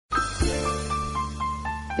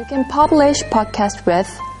You can publish podcast with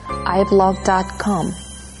iblog.com.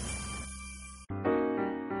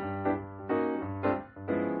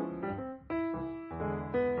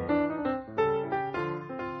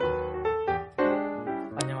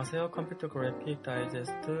 안녕하세요. 컴퓨터 그래픽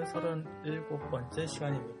다이제스트 37번째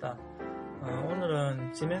시간입니다.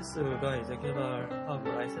 오늘은 지멘스가 이제 개발하고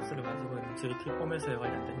라이센스를 가지고 있는 JT 포맷에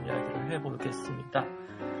관련된 이야기를 해보겠습니다.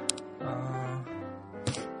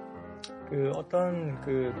 어떤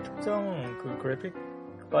특정 그래픽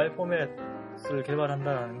파일 포맷을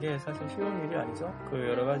개발한다는 게 사실 쉬운 일이 아니죠.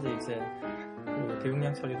 여러 가지 이제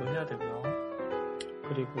대용량 처리도 해야 되고요.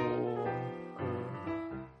 그리고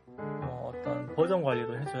어떤 버전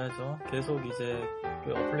관리도 해줘야죠. 계속 이제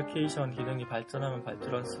어플리케이션 기능이 발전하면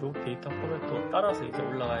발전할수록 데이터 포맷도 따라서 이제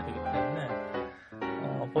올라가야 되기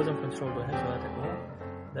때문에 버전 컨트롤도 해줘야 되고,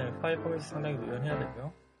 그다음에 파일 포맷이 상당히 유연해야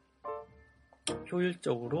되고요.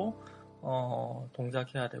 효율적으로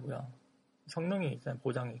동작해야 되고요. 성능이 일단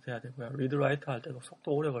보장이 돼야 되고요. 리드 라이트 할 때도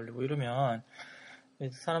속도 오래 걸리고 이러면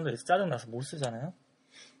사람들이 짜증나서 못 쓰잖아요.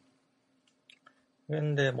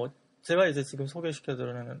 그런데 제가 이제 지금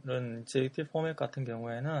소개시켜드리는 JT 포맷 같은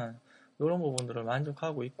경우에는 이런 부분들을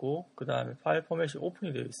만족하고 있고, 그 다음에 파일 포맷이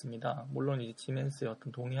오픈이 되어 있습니다. 물론 이제 지멘스의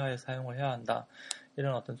어떤 동의하에 사용을 해야 한다,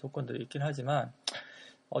 이런 어떤 조건들이 있긴 하지만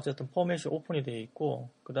어쨌든 포맷이 오픈이 되어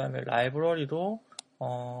있고, 그 다음에 라이브러리도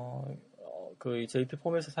JT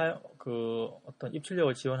포맷에 어떤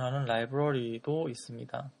입출력을 지원하는 라이브러리도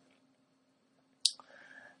있습니다.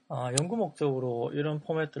 연구 목적으로 이런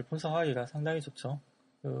포맷들 분석하기가 상당히 좋죠.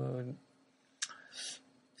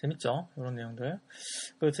 재밌죠? 이런 내용들.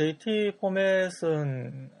 JT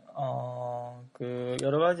포맷은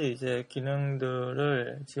여러 가지 이제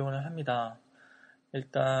기능들을 지원을 합니다.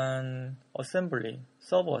 일단 어셈블리,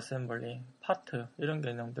 서브 어셈블리, 파트 이런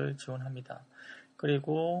개념들 지원합니다.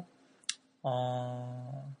 그리고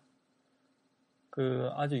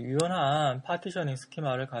아주 유연한 파티셔닝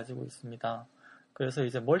스키마를 가지고 있습니다. 그래서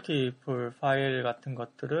이제 멀티플 파일 같은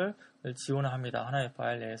것들을 지원합니다. 하나의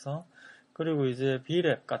파일 내에서. 그리고 이제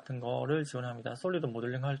B랩 같은 거를 지원합니다. 솔리드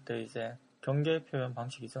모델링 할 때 이제 경계 표현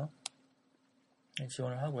방식이죠.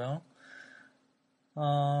 지원을 하고요.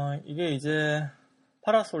 이게 이제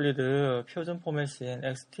파라솔리드 표준 포맷인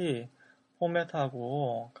XT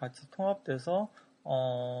포맷하고 같이 통합돼서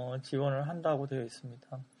지원을 한다고 되어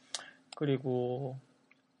있습니다. 그리고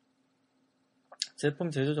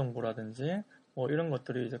제품 제조 정보라든지 이런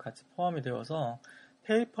것들이 이제 같이 포함이 되어서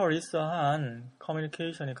페이퍼리스한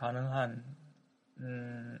커뮤니케이션이 가능한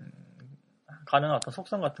어떤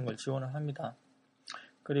속성 같은 걸 지원을 합니다.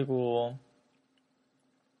 그리고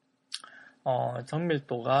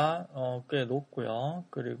정밀도가 꽤 높고요.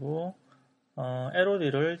 그리고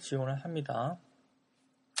LOD를 지원을 합니다.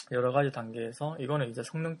 여러 가지 단계에서. 이거는 이제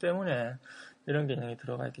성능 때문에 이런 기능이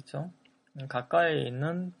들어가 있겠죠. 가까이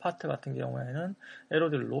있는 파트 같은 경우에는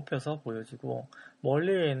LOD를 높여서 보여주고,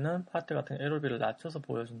 멀리에 있는 파트 같은 LOD를 낮춰서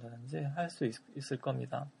보여준다든지 할 수 있을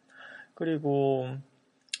겁니다. 그리고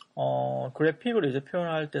그래픽을 이제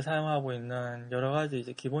표현할 때 사용하고 있는 여러 가지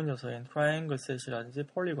이제 기본 요소인 트라이앵글 셋이라든지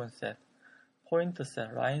폴리곤 셋, 포인트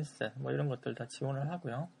셋, 라인 셋 이런 것들 다 지원을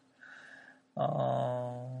하고요.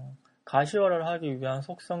 가시화를 하기 위한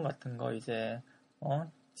속성 같은 거 이제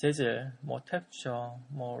재질, 텍스처,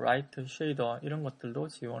 라이트, 쉐이더 이런 것들도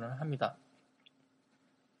지원을 합니다.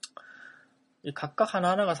 이 각각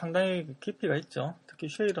하나하나가 상당히 깊이가 있죠. 특히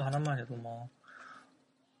쉐이더 하나만 해도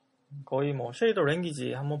거의 쉐이더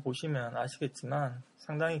랭귀지 한번 보시면 아시겠지만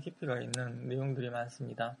상당히 깊이가 있는 내용들이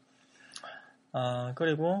많습니다.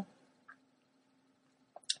 그리고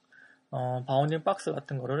바운딩 박스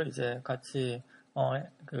같은 거를 이제 같이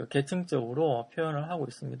계층적으로 표현을 하고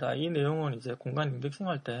있습니다. 이 내용은 이제 공간 인덱싱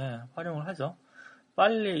할 때 활용을 하죠.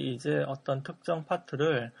 빨리 이제 어떤 특정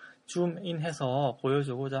파트를 줌인해서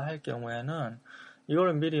보여주고자 할 경우에는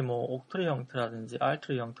이거를 미리 옥트리 형태라든지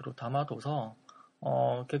알트리 형태로 담아둬서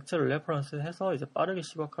객체를 레퍼런스 해서 이제 빠르게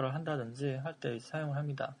시각화를 한다든지 할 때 사용을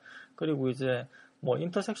합니다. 그리고 이제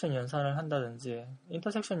인터섹션 연산을 한다든지,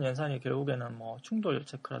 인터섹션 연산이 결국에는 충돌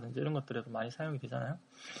체크라든지 이런 것들에도 많이 사용이 되잖아요.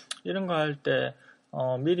 이런 거 할 때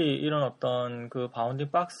미리 이런 어떤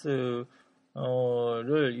바운딩 박스를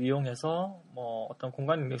이용해서 어떤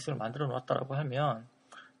공간 인덱스를 만들어 놓았다라고 하면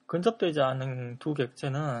근접되지 않은 두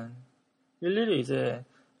객체는 일일이 이제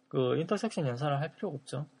인터섹션 연산을 할 필요가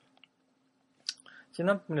없죠.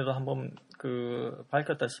 지난번에도 한번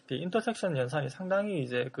밝혔다시피 인터섹션 연산이 상당히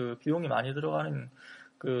이제 비용이 많이 들어가는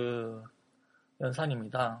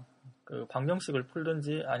연산입니다. 방정식을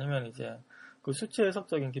풀든지 아니면 이제 수치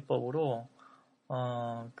해석적인 기법으로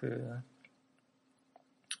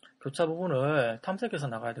교차 부분을 탐색해서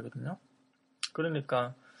나가야 되거든요.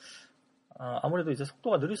 그러니까 아무래도 이제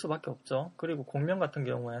속도가 느릴 수밖에 없죠. 그리고 곡면 같은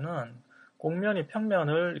경우에는 곡면이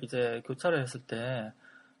평면을 이제 교차를 했을 때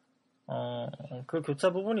그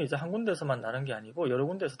교차 부분이 이제 한 군데서만 나는 게 아니고 여러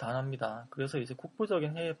군데에서 다 납니다. 그래서 이제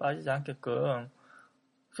국부적인 해에 빠지지 않게끔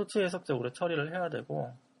수치 해석적으로 처리를 해야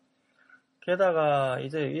되고, 게다가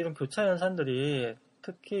이제 이런 교차 연산들이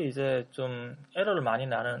특히 이제 좀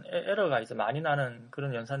에러가 이제 많이 나는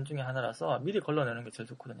그런 연산 중에 하나라서 미리 걸러내는 게 제일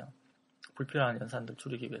좋거든요. 불필요한 연산들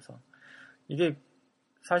줄이기 위해서. 이게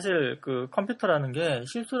사실 그 컴퓨터라는 게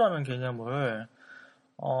실수라는 개념을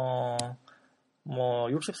뭐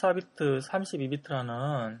 64비트,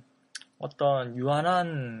 32비트라는 어떤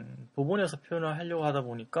유한한 부분에서 표현을 하려고 하다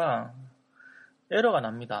보니까 에러가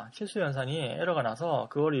납니다. 실수 연산이 에러가 나서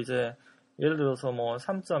그걸 이제 예를 들어서 뭐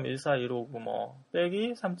 3.14159 뭐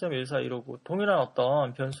빼기 3.14159 동일한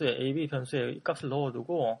어떤 변수에 AB 변수에 이 값을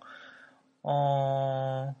넣어두고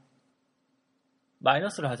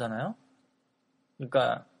마이너스를 하잖아요.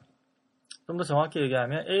 그러니까 좀 더 정확히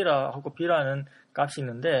얘기하면 A라고 B라는 값이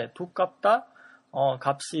있는데 두 값 다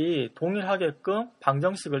값이 동일하게끔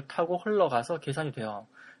방정식을 타고 흘러가서 계산이 돼요.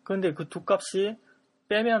 그런데 그 두 값이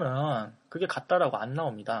빼면은 그게 같다라고 안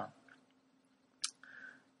나옵니다.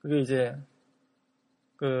 그게 이제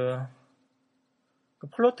그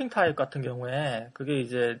플로팅 타입 같은 경우에 그게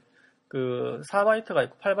이제 그 4바이트가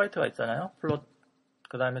있고 8바이트가 있잖아요. 플롯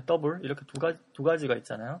그 다음에 더블 이렇게 두 가지가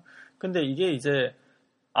있잖아요. 근데 이게 이제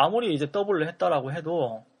아무리 이제 더블을 했다라고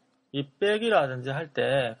해도 이 빼기라든지 할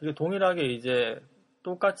때 그게 동일하게 이제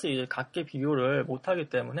똑같이 이제 같게 비교를 못하기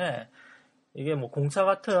때문에 이게 뭐 공차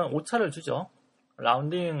같은 오차를 주죠.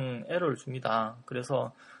 라운딩 에러를 줍니다.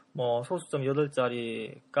 그래서 뭐 소수점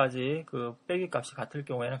 8자리까지 그 빼기 값이 같을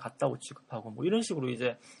경우에는 같다고 취급하고 뭐 이런 식으로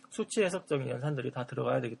이제 수치 해석적인 연산들이 다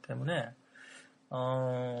들어가야 되기 때문에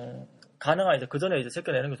가능한 이제 그 전에 이제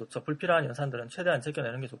제껴내는 게 좋죠. 불필요한 연산들은 최대한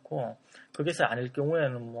제껴내는 게 좋고 그게 잘 아닐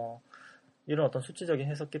경우에는 뭐 이런 어떤 수치적인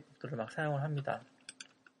해석 기법들을 막 사용을 합니다.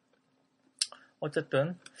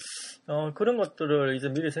 어쨌든 그런 것들을 이제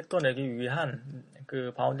미리 제껴내기 위한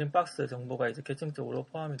그 바운딩 박스 정보가 이제 계층적으로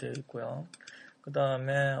포함이 되어 있고요. 그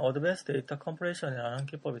다음에 어드밴스 데이터 컴프레션이라는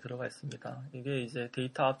기법이 들어가 있습니다. 이게 이제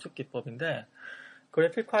데이터 압축 기법인데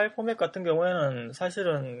그래픽 파일 포맷 같은 경우에는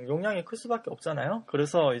사실은 용량이 클 수밖에 없잖아요.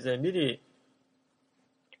 그래서 이제 미리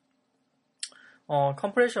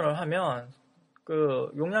컴프레션을 하면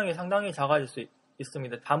그 용량이 상당히 작아질 수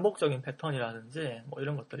있습니다. 반복적인 패턴이라든지 뭐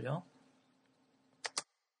이런 것들요.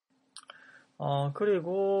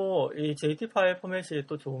 그리고 이 JT 파일 포맷이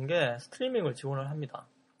또 좋은 게 스트리밍을 지원을 합니다.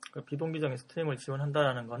 그 비동기적인 스트리밍을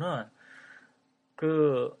지원한다라는 거는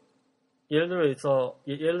예를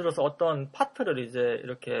들어서 어떤 파트를 이제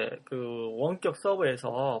이렇게 그 원격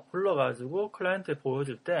서버에서 불러가지고 클라이언트에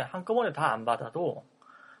보여줄 때 한꺼번에 다 안 받아도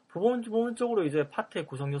부분적으로 이제 파트의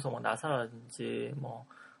구성 요소 뭐 나사라든지 뭐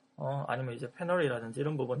아니면 이제 패널이라든지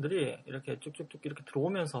이런 부분들이 이렇게 쭉쭉쭉 이렇게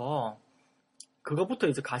들어오면서 그것부터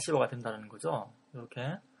이제 가시화가 된다는 거죠.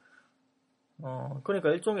 이렇게. 그러니까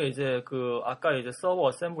일종의 이제 아까 이제 서버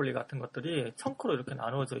어셈블리 같은 것들이 청크로 이렇게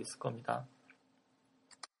나누어져 있을 겁니다.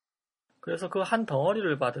 그래서 그 한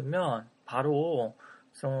덩어리를 받으면 바로,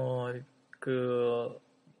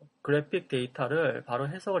 그래픽 데이터를 바로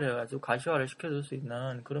해석을 해가지고 가시화를 시켜줄 수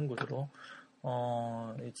있는 그런 구조로,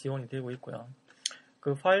 지원이 되고 있고요.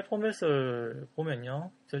 그 파일 포맷을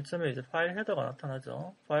보면요. 제일 처음에 이제 파일 헤더가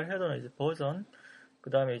나타나죠. 파일 헤더는 이제 버전,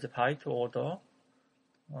 그 다음에 이제 바이트 오더,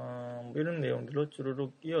 이런 내용들로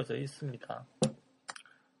주르륵 이어져 있습니다.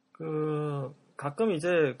 가끔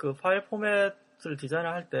이제 그 파일 포맷을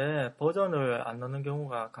디자인을 할 때 버전을 안 넣는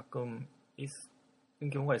경우가 가끔 있는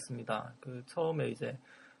경우가 있습니다. 처음에 이제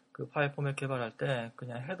그 파일 포맷 개발할 때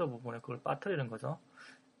그냥 헤더 부분에 그걸 빠뜨리는 거죠.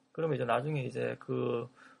 그러면 이제 나중에 이제 그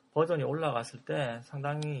버전이 올라갔을 때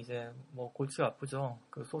상당히 이제 뭐 골치가 아프죠.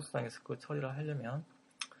 그 소스상에서 그 처리를 하려면.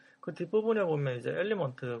 그 뒷부분에 보면 이제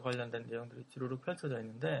엘리먼트 관련된 내용들이 주르륵 펼쳐져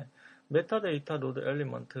있는데 메타데이터 로드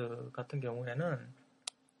엘리먼트 같은 경우에는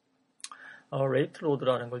레이트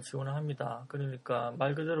로드라는 걸 지원을 합니다. 그러니까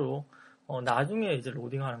말 그대로 나중에 이제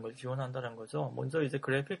로딩하는 걸 지원한다는 거죠. 먼저 이제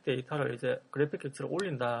그래픽 객체를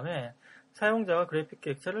올린 다음에 사용자가 그래픽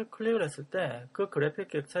객체를 클릭을 했을 때 그 그래픽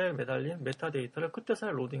객체에 매달린 메타데이터를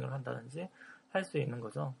그때서야 로딩을 한다든지 할 수 있는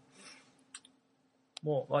거죠.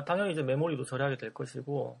 뭐 당연히 이제 메모리도 절약이 될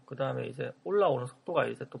것이고 그 다음에 이제 올라오는 속도가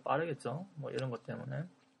이제 또 빠르겠죠. 뭐 이런 것 때문에.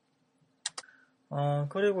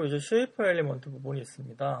 그리고 이제 쉐이프 엘리먼트 부분이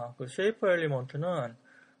있습니다. 그 쉐이프 엘리먼트는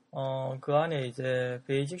그 안에 이제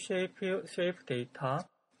베이직 쉐이프 데이터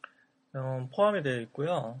포함이 되어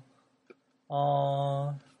있고요.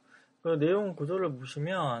 그 내용 구조를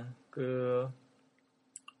보시면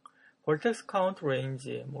벌텍스 카운트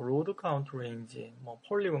레인지, 뭐 로드 카운트 레인지, 뭐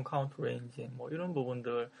폴리곤 카운트 레인지, 뭐 이런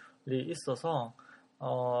부분들이 있어서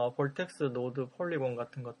벌텍스, 노드, 폴리곤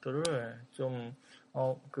같은 것들을 좀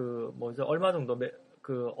얼마 정도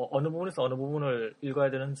어느 부분에서 어느 부분을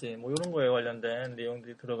읽어야 되는지 뭐 이런 거에 관련된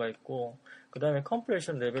내용들이 들어가 있고, 그 다음에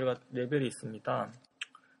컴프레션 레벨이 있습니다.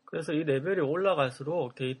 그래서 이 레벨이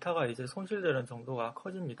올라갈수록 데이터가 이제 손실되는 정도가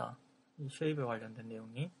커집니다. 이 쉐입에 관련된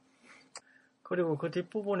내용이. 그리고 그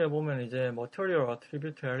뒷부분에 보면 이제 Material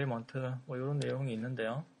Attribute Element 뭐 이런 내용이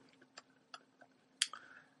있는데요.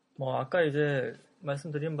 뭐 아까 이제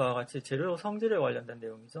말씀드린 바와 같이 재료 성질에 관련된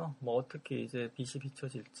내용이죠. 뭐 어떻게 이제 빛이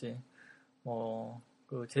비춰질지, 뭐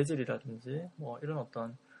그 재질이라든지, 뭐 이런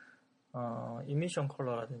어떤 이미션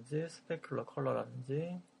컬러라든지, 스페큘러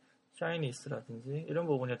컬러라든지, 샤이니스라든지 이런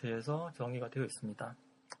부분에 대해서 정의가 되어 있습니다.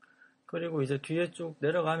 그리고 이제 뒤에 쭉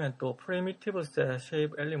내려가면 또 Primitive Set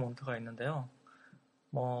Shape Element가 있는데요.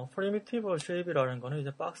 뭐 Primitive Shape이라는 거는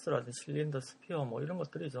이제 박스라든지 실린더, 스피어 뭐 이런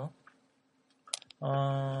것들이죠.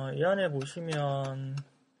 이 안에 보시면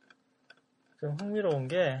좀 흥미로운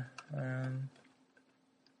게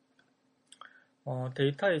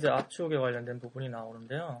데이터 이제 압축에 관련된 부분이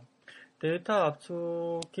나오는데요. 데이터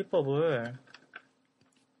압축 기법을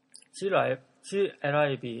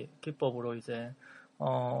glib 기법으로 이제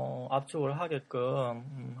압축을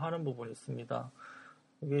하게끔 하는 부분이 있습니다.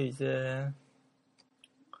 이게 이제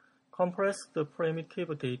compressed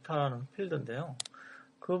primitive data라는 필드인데요.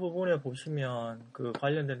 그 부분에 보시면 그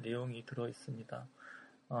관련된 내용이 들어 있습니다.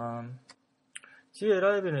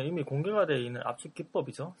 glib는 이미 공개가 되어 있는 압축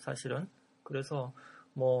기법이죠, 사실은. 그래서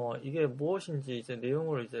뭐 이게 무엇인지 이제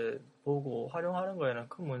내용을 이제 보고 활용하는 거에는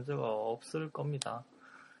큰 문제가 없을 겁니다.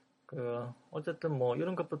 어쨌든 뭐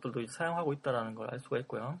이런 것들도 사용하고 있다라는 걸 알 수가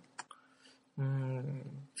있고요.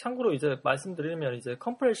 참고로 이제 말씀드리면 이제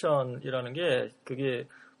컴프레션이라는 게 그게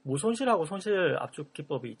무손실하고 손실 압축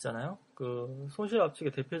기법이 있잖아요. 그 손실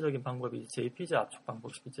압축의 대표적인 방법이 JPG 압축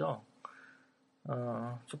방법이죠.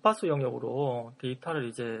 주파수 영역으로 데이터를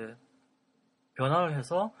이제 변화를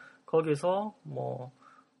해서 거기서 뭐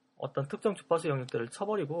어떤 특정 주파수 영역들을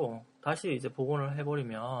쳐버리고 다시 이제 복원을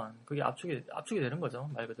해버리면 그게 압축이 되는 거죠.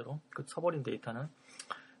 말 그대로. 그 쳐버린 데이터는.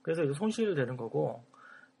 그래서 이제 손실이 되는 거고,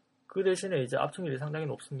 그 대신에 이제 압축률이 상당히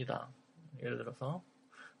높습니다. 예를 들어서.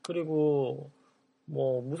 그리고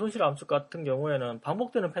뭐 무손실 압축 같은 경우에는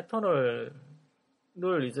반복되는 패턴을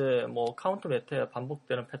이제 뭐 카운트 메타에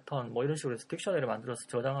반복되는 패턴 뭐 이런 식으로 해서 딕셔너리를 만들어서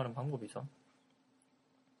저장하는 방법이죠.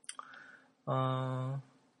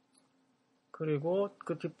 그리고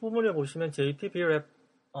그 뒷부분에 보시면 JTB-Rep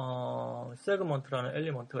세그먼트라는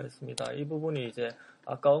엘리먼트가 있습니다. 이 부분이 이제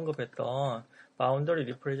아까 언급했던 바운더리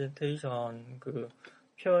리프레젠테이션 그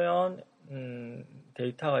표현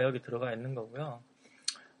데이터가 여기 들어가 있는 거고요.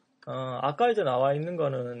 아까 이제 나와 있는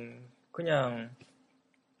거는 그냥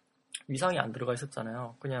위상이 안 들어가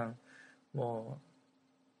있었잖아요. 그냥 뭐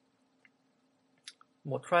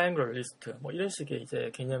트라이앵글 리스트 뭐 이런 식의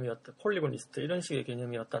이제 개념이었다, 폴리곤 리스트 이런 식의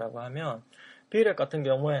개념이었다라고 하면 비랩 같은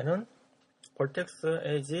경우에는 벌텍스,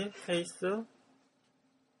 에지, 페이스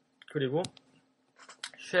그리고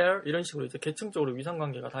쉘 이런 식으로 이제 계층적으로 위상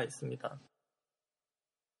관계가 다 있습니다.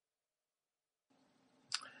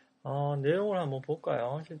 내용을 한번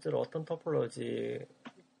볼까요? 실제로 어떤 토폴로지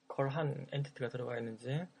컬한 엔티티가 들어가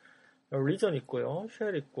있는지. 리전 있고요,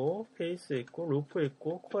 쉘 있고, 페이스 있고, 루프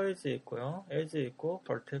있고, 코에지 있고요, 에지 있고,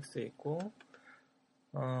 벌텍스 있고,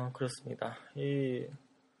 그렇습니다.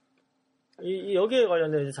 여기에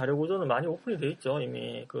관련된 이제 자료 구조는 많이 오픈이 되어 있죠,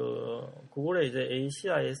 이미. 구글에 이제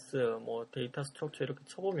ACIS, 뭐, 데이터 스트럭처 이렇게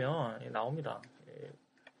쳐보면 나옵니다.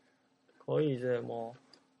 거의 이제 뭐,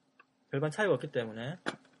 별반 차이가 없기 때문에.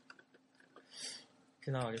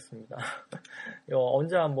 지나가겠습니다.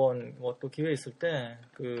 언제 한번 또 기회 있을 때,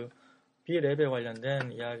 B랩에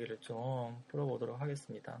관련된 이야기를 좀 풀어보도록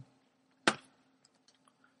하겠습니다.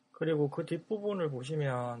 그리고 그 뒷부분을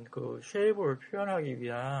보시면 쉐입을 표현하기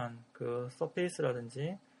위한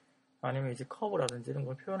서페이스라든지 아니면 이제 커브라든지 이런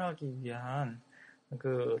걸 표현하기 위한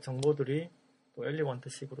정보들이 또 엘리먼트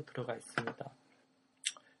식으로 들어가 있습니다.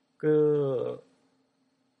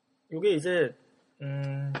 요게 이제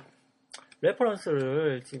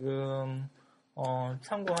레퍼런스를 지금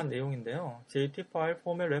참고한 내용인데요. JT 파일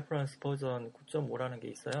포맷 레퍼런스 버전 9.5라는 게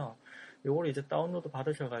있어요. 요걸 이제 다운로드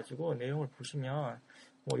받으셔가지고 내용을 보시면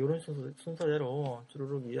뭐 이런 순서대로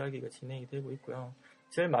주르륵 이야기가 진행이 되고 있고요.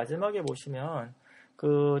 제일 마지막에 보시면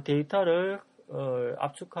그 데이터를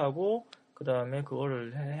압축하고 그 다음에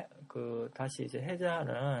그거를 다시 이제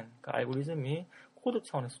해제하는 그 알고리즘이 코드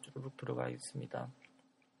차원에서 주르륵 들어가 있습니다.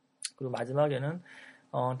 그리고 마지막에는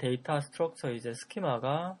데이터 스트럭처 이제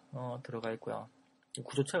스키마가 들어가 있고요.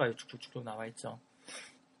 구조체가 쭉쭉쭉 나와 있죠.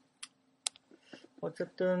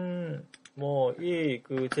 어쨌든 뭐 이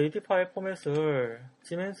그 JT 파일 포맷을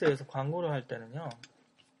지멘스에서 광고를 할 때는요,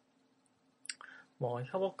 뭐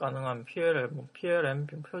협업 가능한 PLL, 뭐 PLM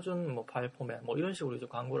표준 뭐 파일 포맷 뭐 이런 식으로 이제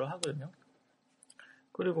광고를 하거든요.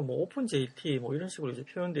 그리고 뭐 오픈 JT 뭐 이런 식으로 이제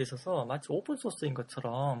표현되어 있어서 마치 오픈 소스인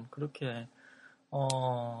것처럼 그렇게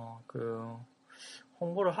그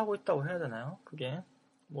홍보를 하고 있다고 해야 되나요? 그게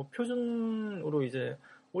뭐 표준으로 이제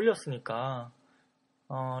올렸으니까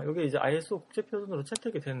여기 이제 ISO 국제 표준으로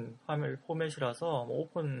채택이 된 파일 포맷이라서 뭐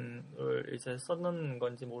오픈을 이제 썼는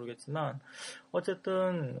건지 모르겠지만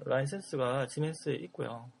어쨌든 라이센스가 지멘스에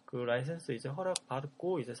있고요. 그 라이센스 이제 허락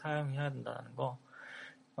받고 이제 사용해야 된다는 거.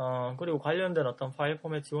 그리고 관련된 어떤 파일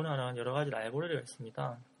포맷 지원하는 여러 가지 라이브러리가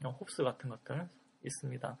있습니다. 홉스 같은 것들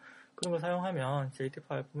있습니다. 그런 거 사용하면 JT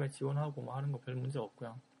파일 포맷 지원하고 뭐 하는 거 별 문제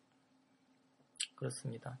없고요.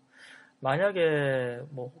 그렇습니다. 만약에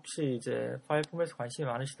뭐 혹시 이제 파일 포맷에 관심이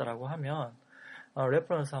많으시다라고 하면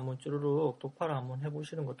레퍼런스 한번 쭈루룩 독파를 한번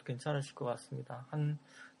해보시는 것도 괜찮으실 것 같습니다. 한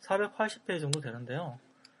 480페이지 정도 되는데요.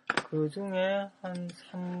 그 중에 한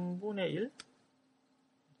 3분의 1?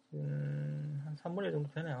 한 3분의 1 정도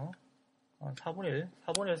되네요. 4분의 1,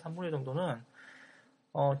 3분의 1 정도는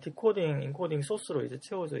디코딩, 인코딩 소스로 이제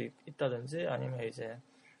채워져 있다든지 아니면 이제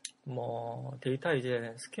뭐 데이터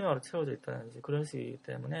이제 스키마로 채워져 있다든지 그런 식이기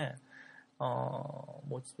때문에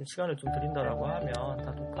뭐 시간을 좀 드린다라고 하면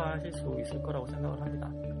다 독파하실 수 있을 거라고 생각을 합니다.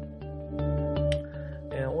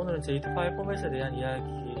 네, 오늘은 JT 파일 포맷에 대한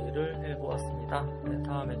이야기를 해보았습니다. 네,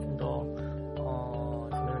 다음에 좀 더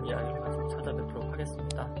재밌는 이야기를 가지고 찾아뵙도록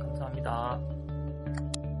하겠습니다. 감사합니다.